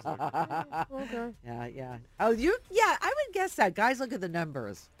 25. Okay. Yeah. Oh, I would guess that. Guys look at the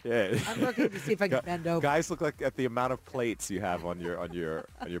numbers. Yeah. I'm looking to see if I can bend over. Guys look like at the amount of plates you have on your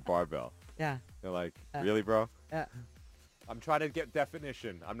barbell. Yeah. They're like, really, bro? Yeah. I'm trying to get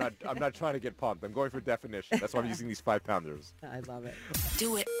definition. I'm not trying to get pumped. I'm going for definition. That's why I'm using these 5-pounders. I love it.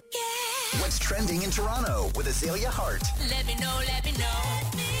 Do it. What's trending in Toronto with Azalea Hart? Let me know.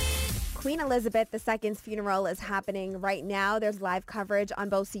 Queen Elizabeth II's funeral is happening right now. There's live coverage on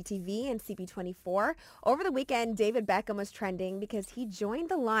both CTV and CP24. Over the weekend, David Beckham was trending because he joined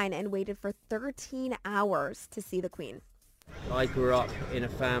the line and waited for 13 hours to see the Queen. I grew up in a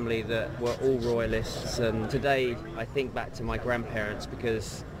family that were all royalists, and today I think back to my grandparents,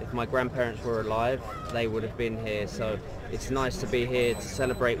 because if my grandparents were alive, they would have been here. So it's nice to be here to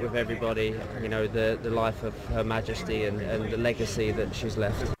celebrate with everybody, the life of Her Majesty and the legacy that she's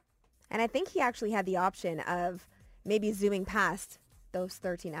left. And I think he actually had the option of maybe zooming past those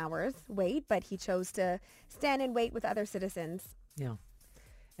 13 hours wait, but he chose to stand and wait with other citizens. Yeah.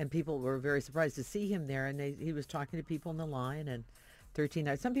 And people were very surprised to see him there, and he was talking to people in the line, and 13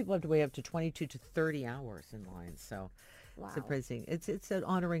 hours. Some people have to wait up to 22 to 30 hours in line, so surprising. It's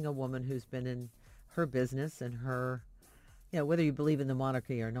honoring a woman who's been in her business and her, whether you believe in the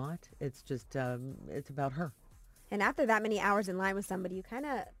monarchy or not, it's just, it's about her. And after that many hours in line with somebody, you kind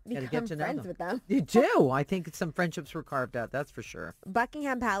of become friends with them. You do. I think some friendships were carved out, that's for sure.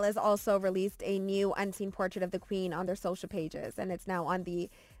 Buckingham Palace also released a new unseen portrait of the Queen on their social pages, and it's now on the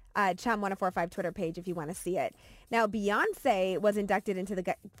Chum 1045 Twitter page if you want to see it. Now, Beyonce was inducted into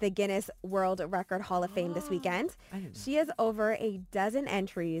the Guinness World Record Hall of Fame this weekend. She has over a dozen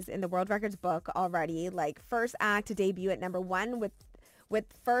entries in the World Records book already, like first act to debut at #1 with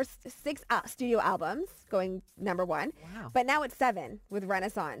first 6 studio albums going #1. Wow. But now it's 7 with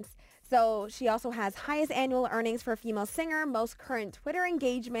Renaissance. So she also has highest annual earnings for a female singer, most current Twitter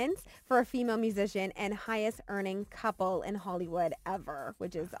engagements for a female musician, and highest earning couple in Hollywood ever,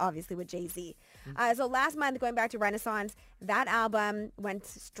 which is obviously with Jay-Z. So last month, going back to Renaissance, that album went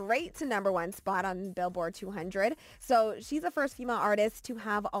straight to #1 spot on Billboard 200. So she's the first female artist to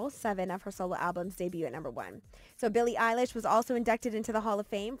have all 7 of her solo albums debut at #1. So Billie Eilish was also inducted into the Hall of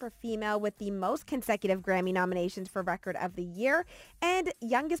Fame for female with the most consecutive Grammy nominations for Record of the Year and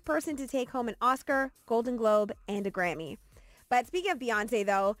youngest person to take home an Oscar, Golden Globe, and a Grammy. But speaking of Beyonce,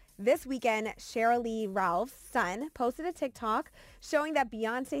 though, this weekend, Sheryl Lee Ralph's son posted a TikTok showing that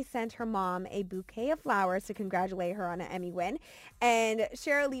Beyonce sent her mom a bouquet of flowers to congratulate her on an Emmy win. And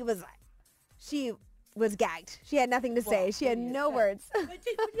Sheryl Lee she was gagged. She had nothing to say. She had no words. When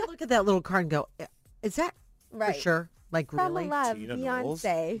you look at that little card and go, is that Right. for sure? Like, From really? love, Tina Knowles?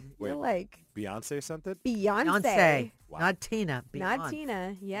 Beyonce. Wait. You're like, Beyonce sent it? Beyonce. Beyonce. Wow. Not Tina. Not Beyonce.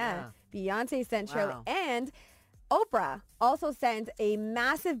 Tina. Yeah. Beyonce sent Wow. Shirley. And Oprah also sent a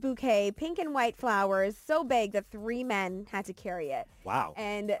massive bouquet, pink and white flowers, so big that 3 men had to carry it. Wow.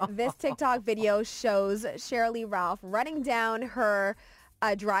 And this TikTok video shows Sheryl Lee Ralph running down her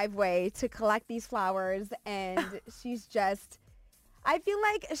driveway to collect these flowers. And she's just... I feel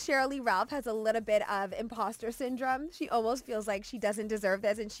like Sheryl Lee Ralph has a little bit of imposter syndrome. She almost feels like she doesn't deserve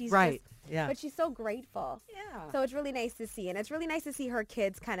this, and she's Right. just, Yeah. but she's so grateful. Yeah. So it's really nice to see, and it's really nice to see her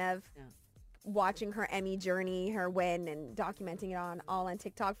kids kind of watching her Emmy journey, her win, and documenting it all on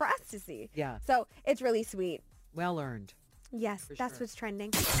TikTok for us to see. Yeah. So it's really sweet. Well earned. Yes, that's what's trending.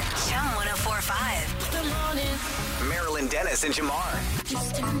 Chum 104.5. Good morning. Marilyn Dennis and Jamar.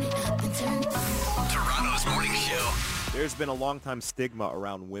 Just turn it up and turn it down. Toronto's morning show. There's been a long-time stigma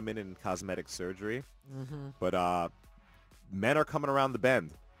around women in cosmetic surgery, but men are coming around the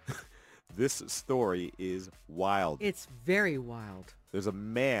bend. This story is wild. It's very wild. There's a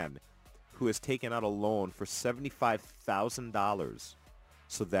man who has taken out a loan for $75,000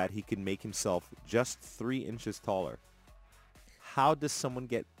 so that he can make himself just 3 inches taller. How does someone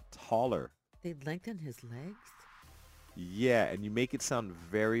get taller? They lengthen his legs? Yeah, and you make it sound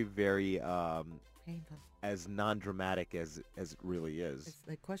very, very Painful. as non-dramatic as it really is. It's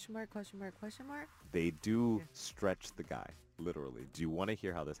like question mark, question mark, question mark? They do stretch the guy, literally. Do you want to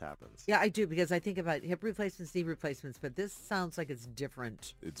hear how this happens? Yeah, I do, because I think about hip replacements, knee replacements, but this sounds like it's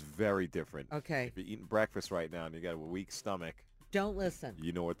different. It's very different. Okay. If you're eating breakfast right now and you got a weak stomach, Don't listen.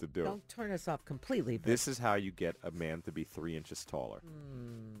 you know what to do. Don't turn us off completely. But This is how you get a man to be 3 inches taller.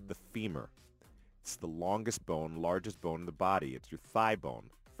 The femur. It's the longest bone, largest bone in the body. It's your thigh bone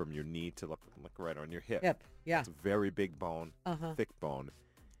from your knee to look right on your hip. hip. Yeah. It's a very big bone, Uh-huh. thick bone.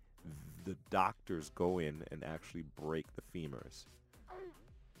 The doctors go in and actually break the femurs.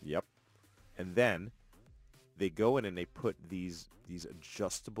 Yep. And then they go in and they put these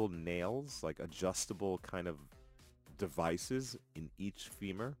adjustable nails, like adjustable kind of devices in each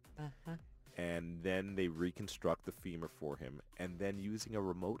femur. Uh-huh. And then they reconstruct the femur for him, and then using a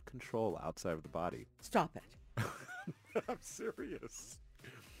remote control outside of the body. Stop it. I'm serious.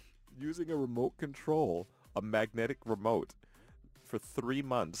 Using a remote control, a magnetic remote, for 3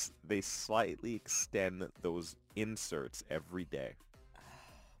 months, they slightly extend those inserts every day.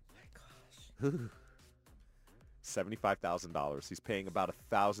 My gosh. $75,000. He's paying about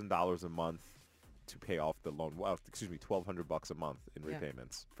 $1,000 a month to pay off the loan. Well, excuse me, $1,200 a month in Yeah.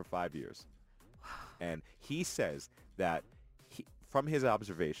 repayments for 5 years. And he says that from his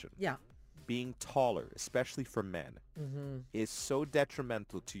observation, Yeah. being taller, especially for men, is so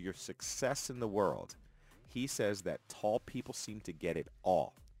detrimental to your success in the world. He says that tall people seem to get it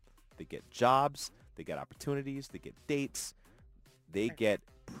all. They get jobs, they get opportunities, they get dates, they get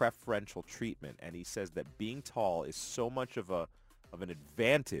preferential treatment. And he says that being tall is so much of an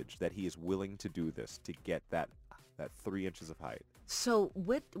advantage that he is willing to do this to get that 3 inches of height. So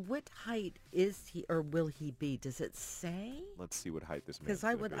what height is he, or will he be? Does it say? Let's see what height this man. Because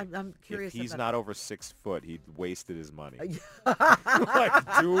I'm curious. If he's about not over 6 foot, he wasted his money.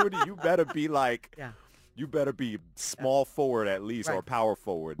 Like, dude, you better be like, Yeah. you better be small forward at least, or Right. power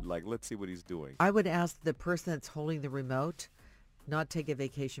forward. Like, let's see what he's doing. I would ask the person that's holding the remote not take a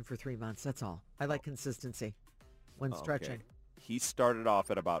vacation for 3 months. That's all. I like consistency when stretching. Okay. He started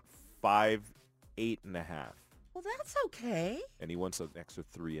off at about 5'8.5", Well, that's okay. and he wants an extra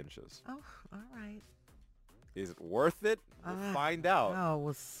 3 inches. Oh, all right. Is it worth it? We'll find out Oh,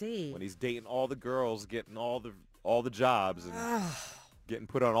 we'll see. when he's dating all the girls, getting all the jobs, and getting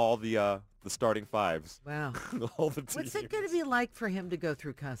put on all the starting fives. Wow. All the What's it teams. going to be like for him to go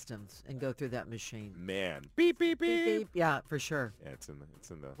through customs and go through that machine? Man, beep beep beep. Beep, beep. Yeah, for sure. Yeah, it's in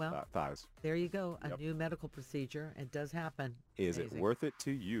the Well, thighs. There you go. A Yep. new medical procedure. It does happen. Is it Amazing. worth it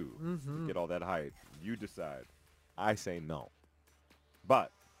to you to get all that height? You decide. I say no.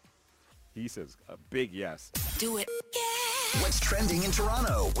 But he says a big yes. Do it. What's trending in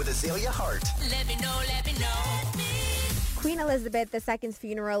Toronto with Azalea Hart? Let me know, let me know. Queen Elizabeth II's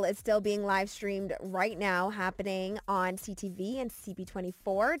funeral is still being live streamed right now, happening on CTV and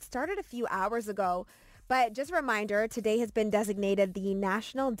CP24. It started a few hours ago, but just a reminder, today has been designated the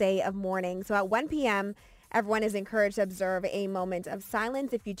National Day of Mourning. So at 1 p.m., everyone is encouraged to observe a moment of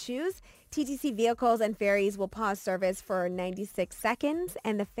silence if you choose. TTC vehicles and ferries will pause service for 96 seconds,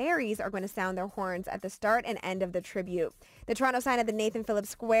 and the ferries are going to sound their horns at the start and end of the tribute. The Toronto sign at the Nathan Phillips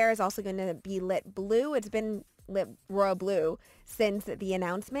Square is also going to be lit blue. It's been lit royal blue since the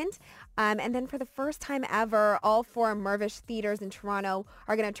announcement. And then for the first time ever, all 4 Mirvish theaters in Toronto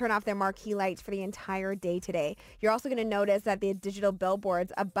are going to turn off their marquee lights for the entire day today. You're also going to notice that the digital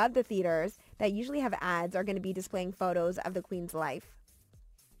billboards above the theaters that usually have ads are going to be displaying photos of the Queen's life.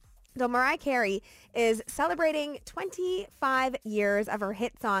 So Mariah Carey is celebrating 25 years of her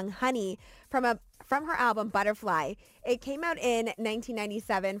hit song Honey from her album Butterfly. It came out in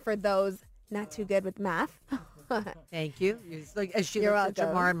 1997 for those not too good with math. Thank you. As she You're looks at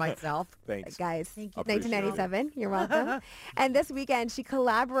welcome. Jamar and myself. Thanks. Guys, Thank you. Appreciate 1997. You're welcome. And this weekend, she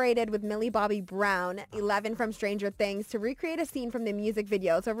collaborated with Millie Bobby Brown, 11 from Stranger Things, to recreate a scene from the music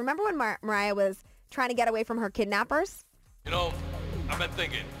video. So remember when Mariah was trying to get away from her kidnappers? You know, I've been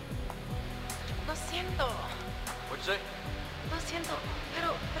thinking. Lo siento. What'd you say? Lo siento.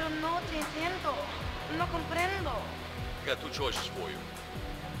 Pero no te entiendo. No comprendo. I got 2 choices for you.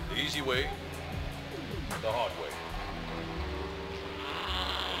 The easy way, the hard way.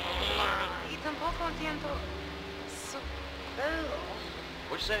 Y tampoco entiendo su pelo.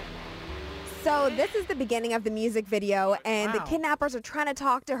 What'd you say? So this is the beginning of the music video, and the Wow. kidnappers are trying to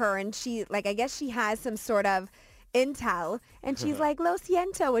talk to her, and she, I guess she has some sort of intel, and she's like, lo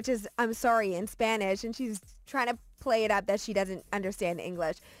siento, which is, I'm sorry, in Spanish, and she's trying to play it up that she doesn't understand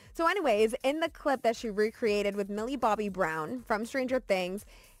English. So anyways, in the clip that she recreated with Millie Bobby Brown from Stranger Things,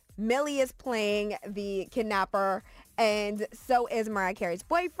 Millie is playing the kidnapper, and so is Mariah Carey's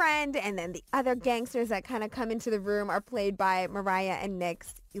boyfriend, and then the other gangsters that kind of come into the room are played by Mariah and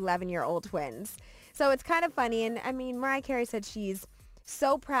Nick's 11-year-old twins. So it's kind of funny, and I mean, Mariah Carey said she's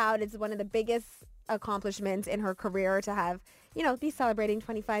so proud. It's one of the biggest accomplishments in her career to have, be celebrating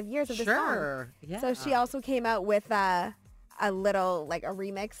 25 years of this song. Sure. Yeah. So she also came out with a little, a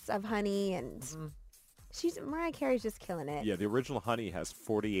remix of Honey, and Mariah Carey's just killing it. Yeah, the original Honey has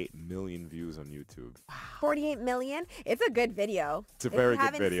 48 million views on YouTube. 48 million. It's a good video. It's a very good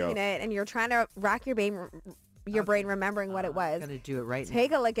If you video. haven't seen it and you're trying to rack your brain remembering what it was, I'm going to do it right now.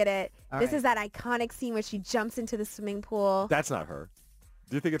 take a look at it. All This right. is that iconic scene where she jumps into the swimming pool. That's not her.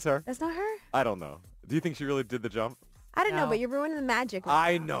 Do you think it's her? That's not her? I don't know. Do you think she really did the jump? I don't know, No. but you're ruining the magic.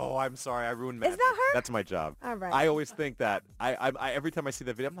 I know. I'm sorry. I ruined magic. It's not her? That's my job. All right. I always think that. I every time I see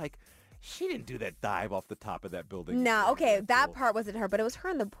that video, I'm like, she didn't do that dive off the top of that building. No, okay, In that pool. part wasn't her, but it was her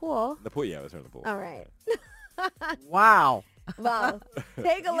in the pool. The pool, yeah, it was her in the pool. All right. Wow. Well,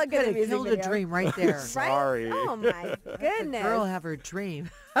 take a look at the Could have music killed video. a dream right there. Right? Sorry. Oh my goodness. Girl have her dream.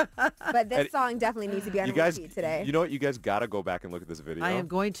 But this And song definitely needs to be on You guys, repeat today. you know what? You guys gotta go back and look at this video. I am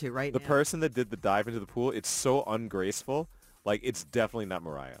going to right The now. person that did the dive into the pool, it's so ungraceful. Like, it's definitely not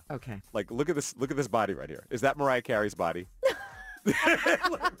Mariah. Okay. Like, look at this body right here. Is that Mariah Carey's body?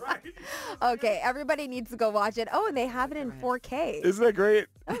 Okay, everybody needs to go watch it. Oh, and they have it in 4K. Isn't that great?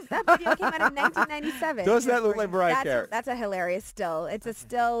 That video came out in 1997. Does that look like Mariah Carey? That's a hilarious still. It's a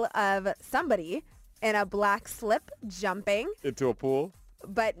still of somebody in a black slip jumping, Into a pool?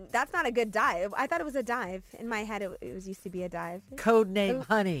 but that's not a good dive. I thought it was a dive. In my head, it was used to be a dive. Code name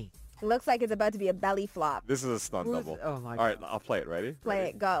Honey. Looks like it's about to be a belly flop. This is a stunt Who's- double. oh my All right, I'll play it. Ready? Play Ready?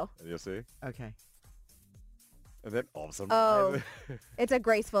 it, go. And you'll see. Okay. And then all of a sudden. Oh, it's a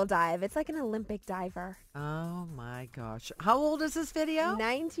graceful dive. It's like an Olympic diver. Oh my gosh. How old is this video?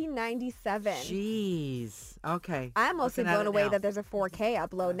 1997. Jeez. Okay. I'm mostly Looking at blown it away now. that there's a 4K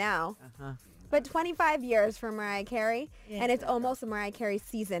upload now. Uh-huh. But 25 years for Mariah Carey, and it's almost a Mariah Carey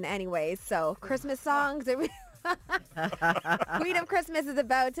season anyways, so Christmas songs. Queen of Christmas is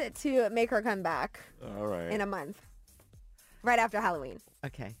about to make her come back All right. in a month. Right after Halloween.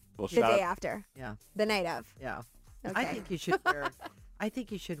 Okay. Well, The shout day out- after. Yeah. The night of. Yeah. I Okay. think you should wear. I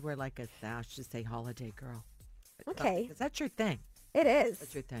think you should wear like a sash to say holiday girl. Okay. Because that's your thing. It is.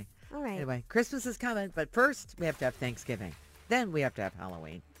 That's your thing. All right. Anyway, Christmas is coming, but first we have to have Thanksgiving. Then we have to have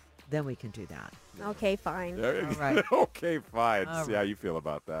Halloween. Then we can do that. Okay, fine. There you All go. right. Okay, fine. All See how you feel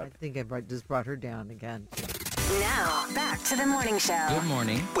about that. I think I just brought her down again. Now, back to the morning show. Good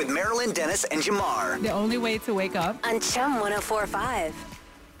morning. With Marilyn Dennis and Jamar. The only way to wake up. On Chum 104.5.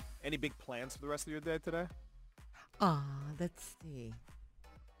 Any big plans for the rest of your day today? Let's see.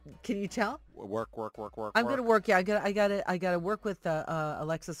 Can you tell? Work. I'm going to work. Yeah, I got to work with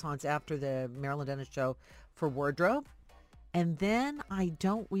Alexis Hans after the Marilyn Dennis show for wardrobe. And then I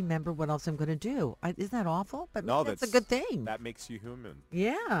don't remember what else I'm going to do. Isn't that awful? But no, that's a good thing. That makes you human.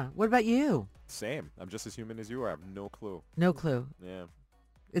 Yeah. What about you? Same. I'm just as human as you are. I have no clue. No clue. Yeah.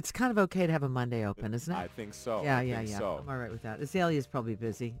 It's kind of okay to have a Monday open, isn't it? I think so. Yeah. So. I'm all right with that. Azalea's probably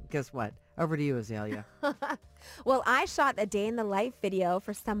busy. Guess what? Over to you, Azalea. Well, I shot a day in the life video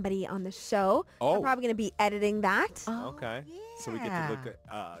for somebody on the show. Oh. I'm probably going to be editing that. Okay. So we get to look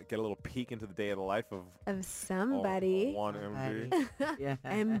at, get a little peek into the day of the life of somebody. One MD. Yeah.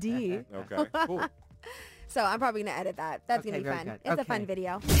 MD. Okay. Cool. So I'm probably going to edit that. That's Okay, going to be very fun. good. It's a Okay. fun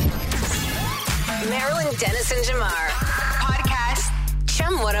video. Marilyn Dennis and Jamar. Podcast.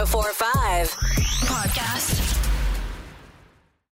 Chum 104.5. Podcast.